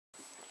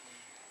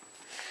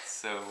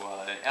So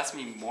ask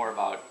me more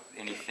about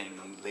anything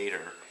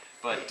later.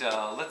 But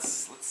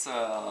let's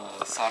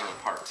solder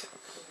apart.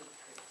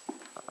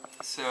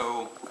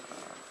 So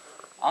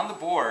on the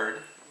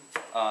board,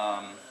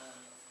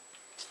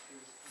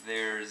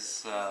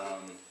 there's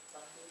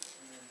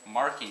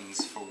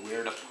markings for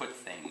where to put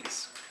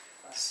things.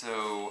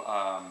 So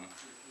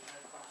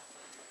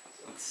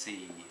let's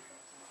see.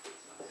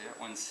 That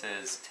one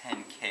says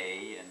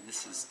 10K, and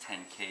this is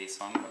 10K,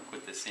 so I'm going to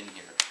put this in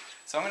here.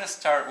 So I'm going to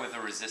start with a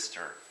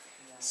resistor.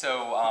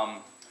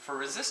 So for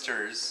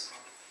resistors,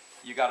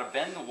 you got to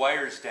bend the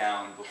wires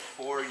down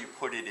before you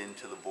put it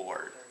into the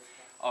board.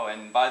 Oh,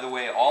 and by the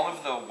way, all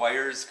of the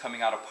wires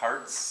coming out of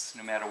parts,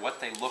 no matter what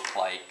they look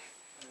like,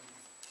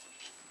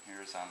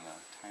 here's on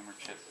the timer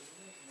chip,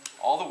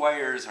 all the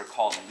wires are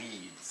called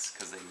leads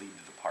because they lead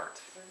to the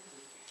part.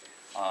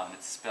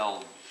 It's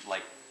spelled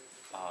like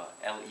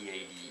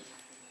L-E-A-D.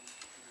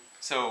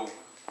 So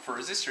for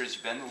resistors,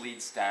 you bend the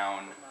leads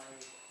down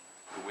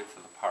the width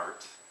of the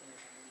part,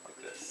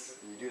 like this.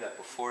 And you do that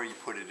before you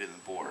put it in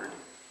the board.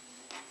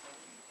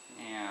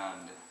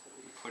 And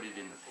you put it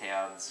in the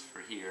pads for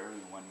here,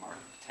 and the one marked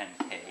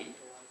 10K.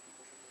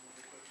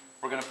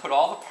 We're going to put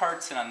all the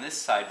parts in on this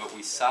side, but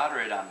we solder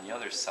it on the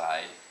other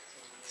side.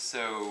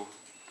 So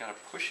you've got to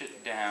push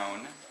it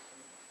down.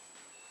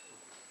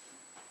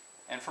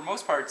 And for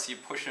most parts, you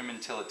push them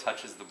until it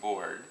touches the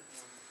board.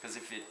 Because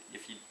if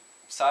you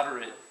solder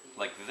it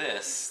like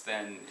this,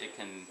 then it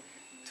can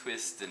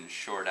twist and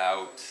short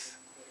out,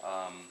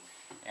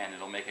 and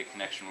it'll make a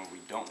connection where we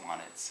don't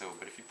want it. So,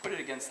 but if you put it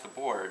against the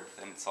board,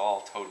 then it's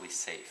all totally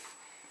safe.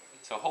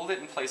 So hold it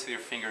in place with your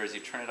fingers.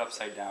 You turn it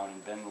upside down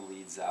and bend the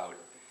leads out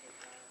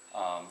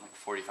like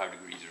 45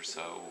 degrees or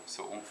so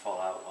it won't fall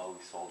out while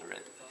we solder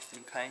it.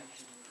 Okay.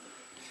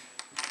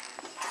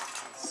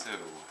 So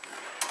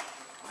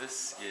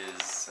this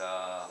is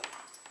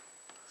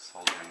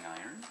soldering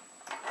iron.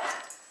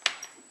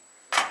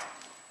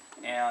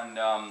 And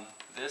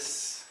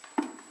this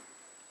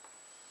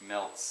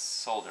melts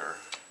solder.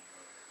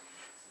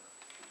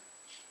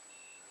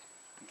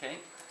 Okay,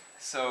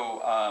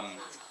 so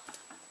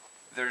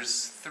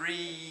there's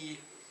 3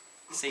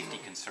 safety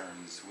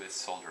concerns with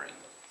soldering,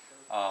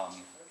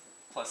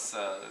 plus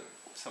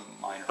some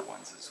minor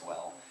ones as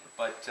well.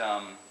 But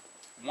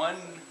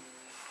one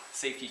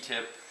safety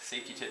tip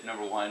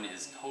number 1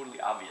 is totally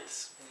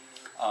obvious.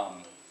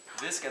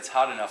 This gets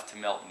hot enough to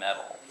melt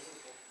metal.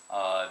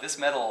 This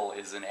metal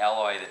is an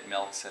alloy that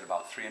melts at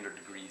about 300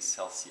 degrees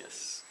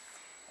Celsius.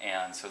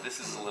 And so this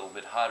is a little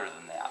bit hotter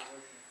than that.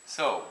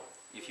 So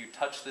if you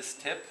touch this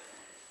tip,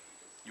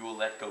 you will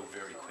let go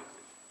very quickly.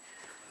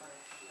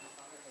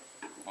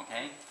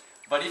 Okay?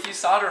 But if you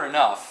solder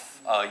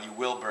enough, you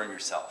will burn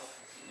yourself.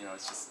 You know,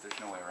 it's just, there's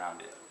no way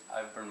around it.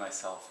 I've burned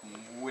myself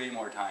way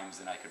more times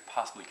than I could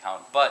possibly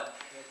count. But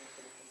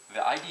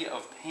the idea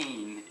of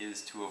pain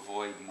is to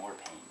avoid more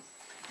pain.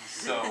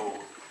 So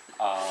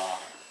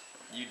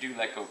you do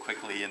let go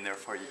quickly, and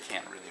therefore you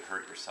can't really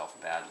hurt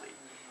yourself badly.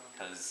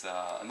 Because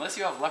unless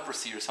you have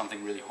leprosy or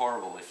something really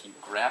horrible, if you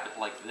grab it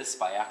like this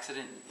by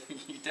accident,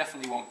 you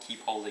definitely won't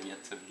keep holding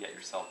it to get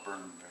yourself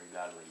burned very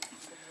badly.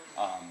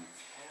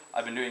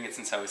 I've been doing it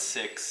since I was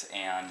 6,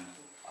 and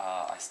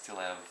I still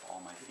have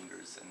all my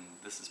fingers, and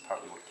this is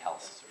partly what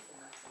calluses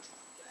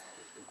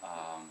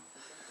are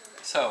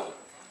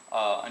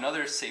for.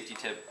 Another safety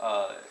tip,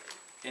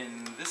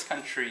 in this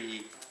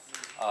country,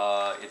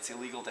 it's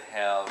illegal to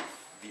have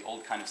the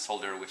old kind of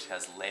solder which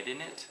has lead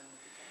in it.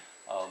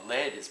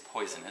 Lead is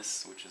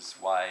poisonous, which is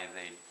why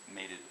they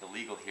made it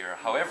illegal here.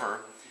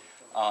 However,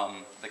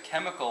 the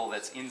chemical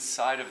that's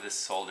inside of this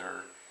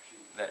solder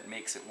that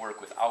makes it work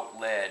without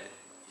lead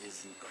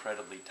is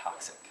incredibly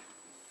toxic.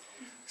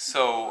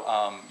 So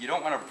you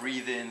don't want to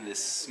breathe in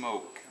this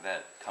smoke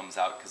that comes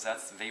out, because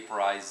that's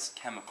vaporized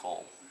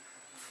chemical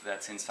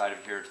that's inside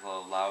of here to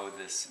allow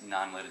this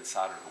non-leaded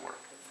solder to work.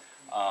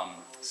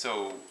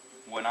 So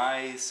when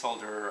I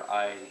solder,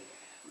 I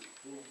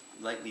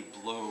lightly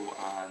blow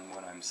on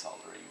when I'm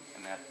soldering,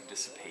 and that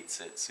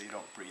dissipates it, so you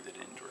don't breathe it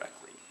in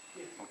directly.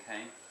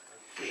 Okay?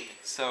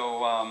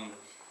 So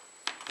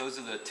those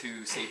are the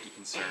 2 safety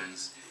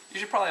concerns. You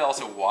should probably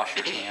also wash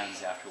your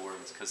hands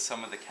afterwards, because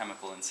some of the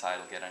chemical inside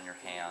will get on your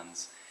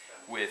hands.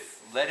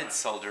 With leaded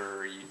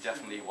solder, you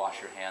definitely wash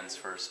your hands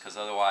first, because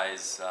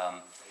otherwise,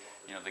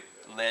 you know, the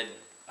lead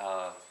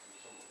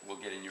will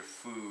get in your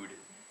food,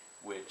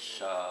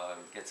 which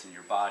gets in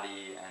your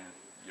body, and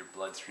your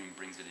bloodstream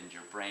brings it into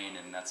your brain,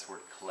 and that's where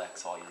it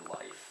collects all your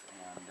life.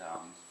 And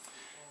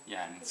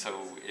yeah, and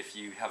so if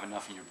you have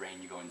enough in your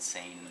brain, you go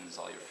insane and lose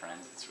all your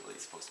friends. It's really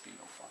supposed to be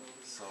no fun.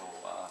 So,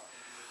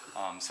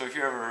 so if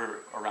you're ever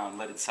around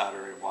leaded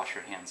solder, wash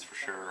your hands for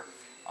sure.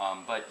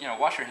 But you know,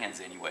 wash your hands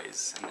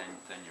anyways, and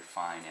then you're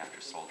fine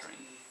after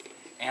soldering.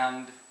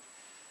 And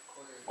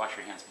wash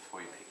your hands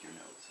before you pick your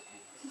nose.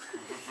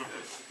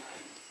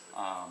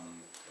 Okay?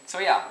 So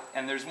yeah,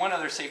 and there's one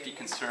other safety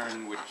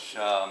concern which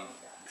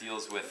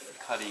deals with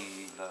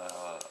cutting the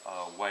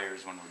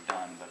wires when we're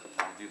done, but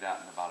I'll do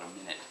that in about a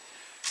minute.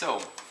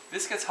 So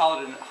this gets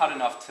hot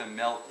enough to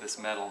melt this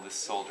metal, this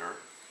solder,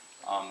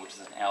 which is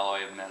an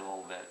alloy of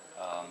metal that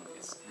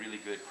is really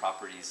good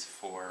properties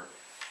for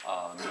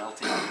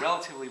melting at a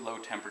relatively low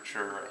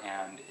temperature,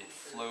 and it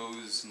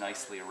flows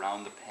nicely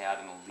around the pad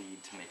and the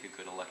lead to make a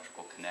good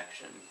electrical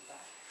connection.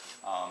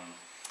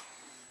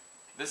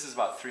 This is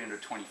about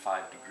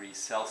 325 degrees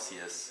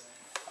Celsius,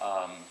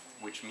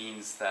 which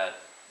means that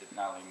it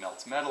not only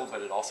melts metal,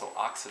 but it also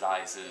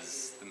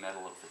oxidizes the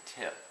metal of the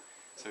tip.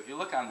 So if you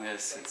look on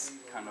this, it's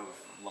kind of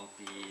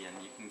lumpy,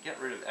 and you can get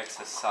rid of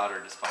excess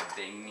solder just by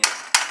banging it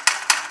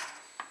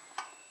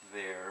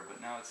there, but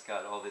now it's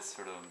got all this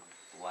sort of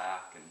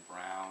black and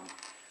brown.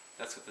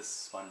 That's what this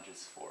sponge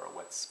is for, a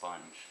wet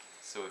sponge.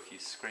 So if you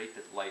scrape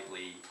it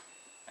lightly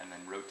and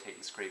then rotate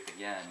and scrape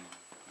again,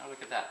 now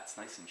look at that, it's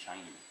nice and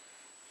shiny.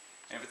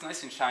 And if it's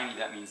nice and shiny,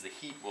 that means the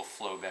heat will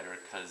flow better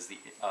because the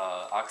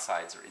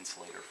oxides are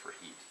insulator for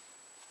heat.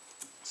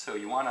 So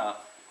you want to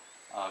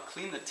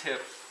clean the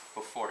tip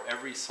before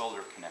every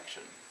solder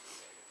connection,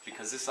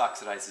 because this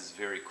oxidizes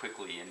very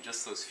quickly. In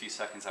just those few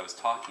seconds I was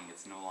talking,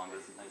 it's no longer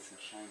nice and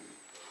shiny.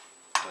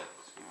 But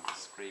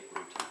scrape,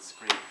 rotate,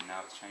 scrape, and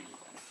now it's shiny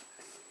again.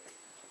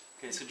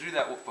 Okay, so do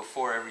that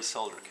before every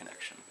solder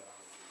connection.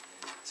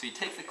 So you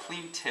take the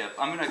clean tip.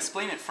 I'm going to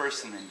explain it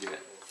first and then do it.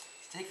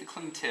 You take the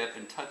clean tip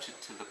and touch it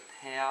to the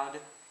pad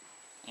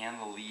and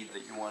the lead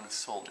that you want to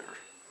solder.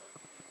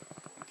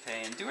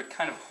 Okay, and do it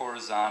kind of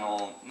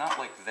horizontal, not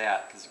like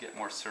that, because you get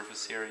more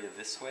surface area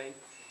this way.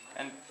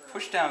 And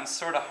push down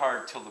sort of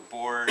hard till the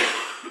board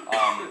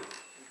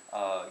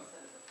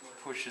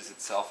pushes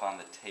itself on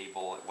the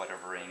table at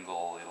whatever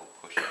angle it'll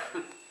push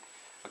at.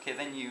 Okay,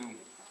 then you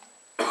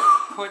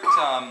put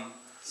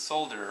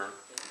solder,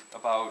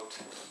 about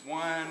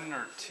 1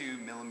 or 2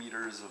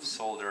 millimeters of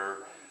solder.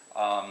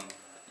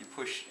 You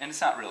push, and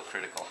it's not real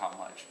critical how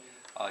much.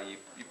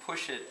 You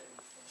push it.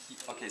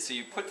 Okay, so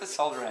you put the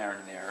solder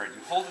iron there,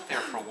 you hold it there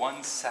for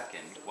 1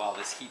 second while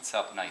this heats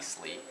up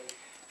nicely.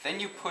 Then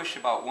you push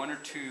about 1 or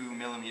 2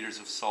 millimeters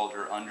of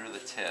solder under the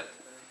tip.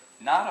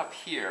 Not up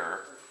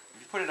here.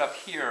 If you put it up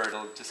here,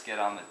 it'll just get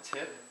on the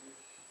tip.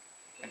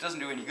 It doesn't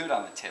do any good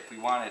on the tip. We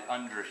want it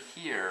under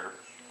here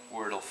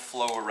where it'll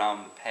flow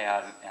around the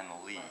pad and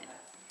the lead.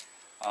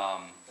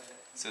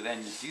 So then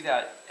you do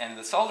that, and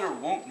the solder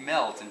won't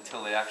melt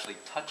until it actually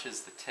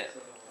touches the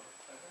tip.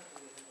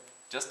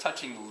 Just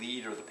touching the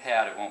lead or the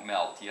pad, it won't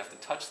melt. You have to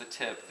touch the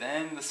tip,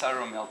 then the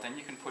solder will melt, then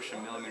you can push a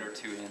millimeter or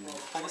 2 in, then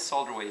you pull the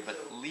solder away,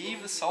 but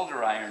leave the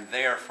solder iron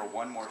there for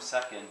 1 more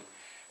second,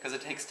 because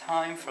it takes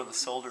time for the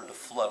solder to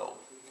flow.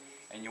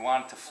 And you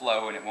want it to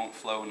flow, and it won't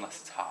flow unless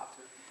it's hot.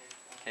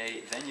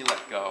 Okay, then you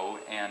let go,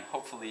 and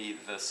hopefully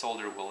the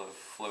solder will have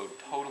flowed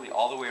totally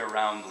all the way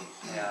around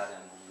the pad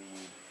and the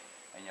lead,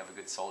 and you have a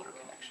good solder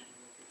connection.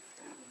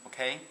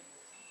 Okay?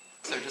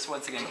 So just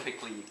once again,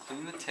 quickly,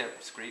 clean the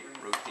tip, scrape,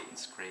 rotate, and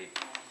scrape.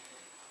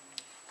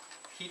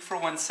 Heat for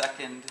 1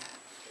 second,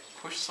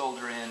 push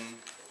solder in,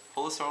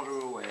 pull the solder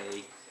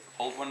away,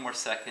 hold 1 more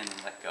second,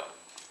 and let go.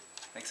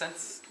 Make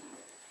sense?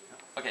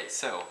 Okay,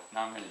 so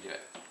now I'm going to do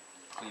it.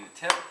 Clean the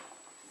tip,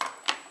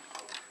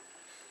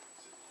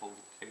 hold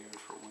it there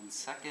for 1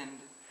 second,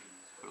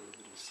 put a little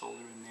bit of solder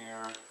in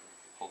there,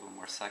 hold 1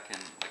 more second,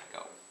 let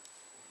go.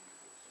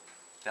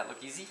 Did that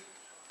look easy?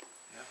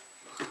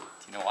 Yeah. Do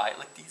you know why it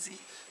looked easy?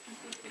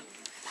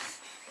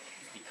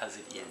 Because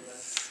it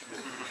is.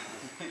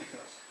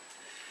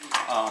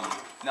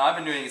 Now I've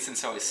been doing it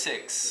since I was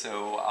 6,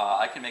 so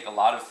I can make a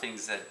lot of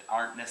things that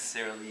aren't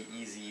necessarily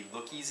easy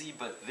look easy,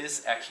 but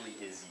this actually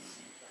is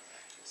easy.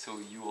 So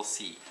you will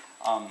see.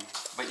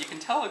 But you can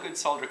tell a good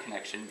solder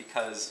connection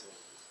because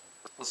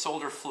the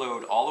solder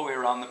flowed all the way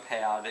around the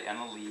pad and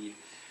the lead.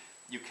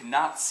 You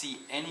cannot see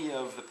any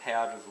of the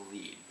pad or the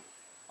lead.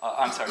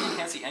 I'm sorry, you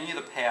can't see any of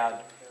the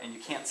pad and you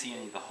can't see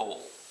any of the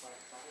hole.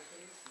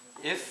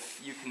 If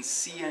you can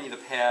see any of the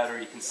pad or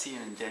you can see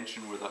an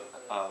indentation where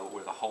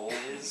the hole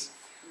is,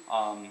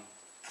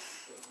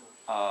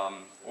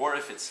 or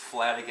if it's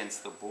flat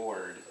against the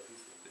board,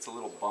 it's a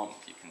little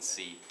bump you can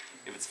see.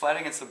 If it's flat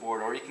against the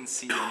board, or you can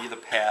see any of the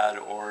pad,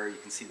 or you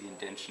can see the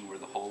indentation where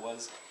the hole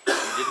was, you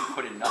didn't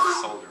put enough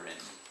solder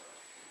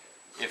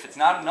in. If it's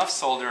not enough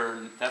solder,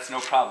 that's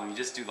no problem. You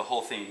just do the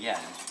whole thing again.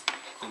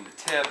 Clean the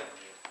tip,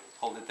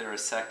 hold it there a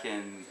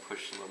second,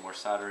 push a little more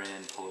solder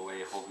in, pull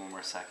away, hold 1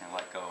 more second,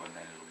 let go, and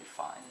then it'll be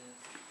fine.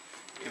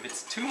 If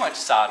it's too much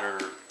solder,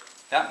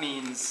 that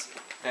means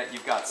that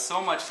you've got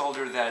so much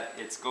solder that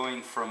it's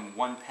going from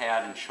one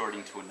pad and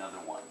shorting to another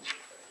one.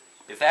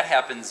 If that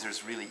happens,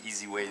 there's really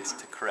easy ways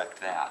to correct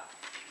that.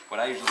 What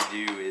I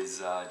usually do is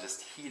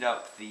just heat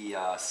up the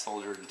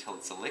solder until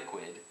it's a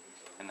liquid,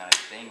 and then I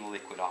bang the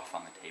liquid off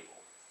on the table.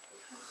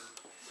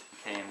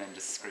 Okay, and then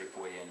just scrape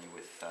away any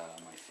with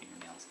my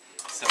fingernails.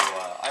 So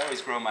I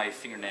always grow my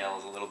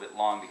fingernails a little bit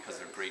long because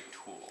they're great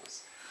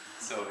tools.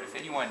 So if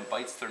anyone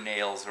bites their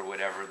nails or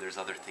whatever, there's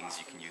other things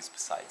you can use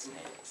besides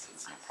nails.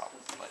 It's no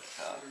problem. But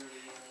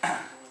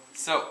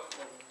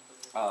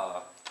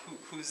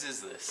whose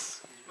is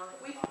this?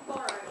 We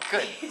borrowed.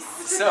 Good.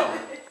 So,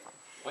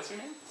 what's your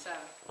name? Sarah.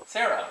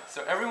 Sarah.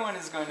 So everyone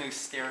is going to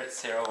stare at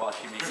Sarah while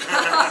she makes a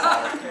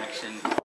solder connection.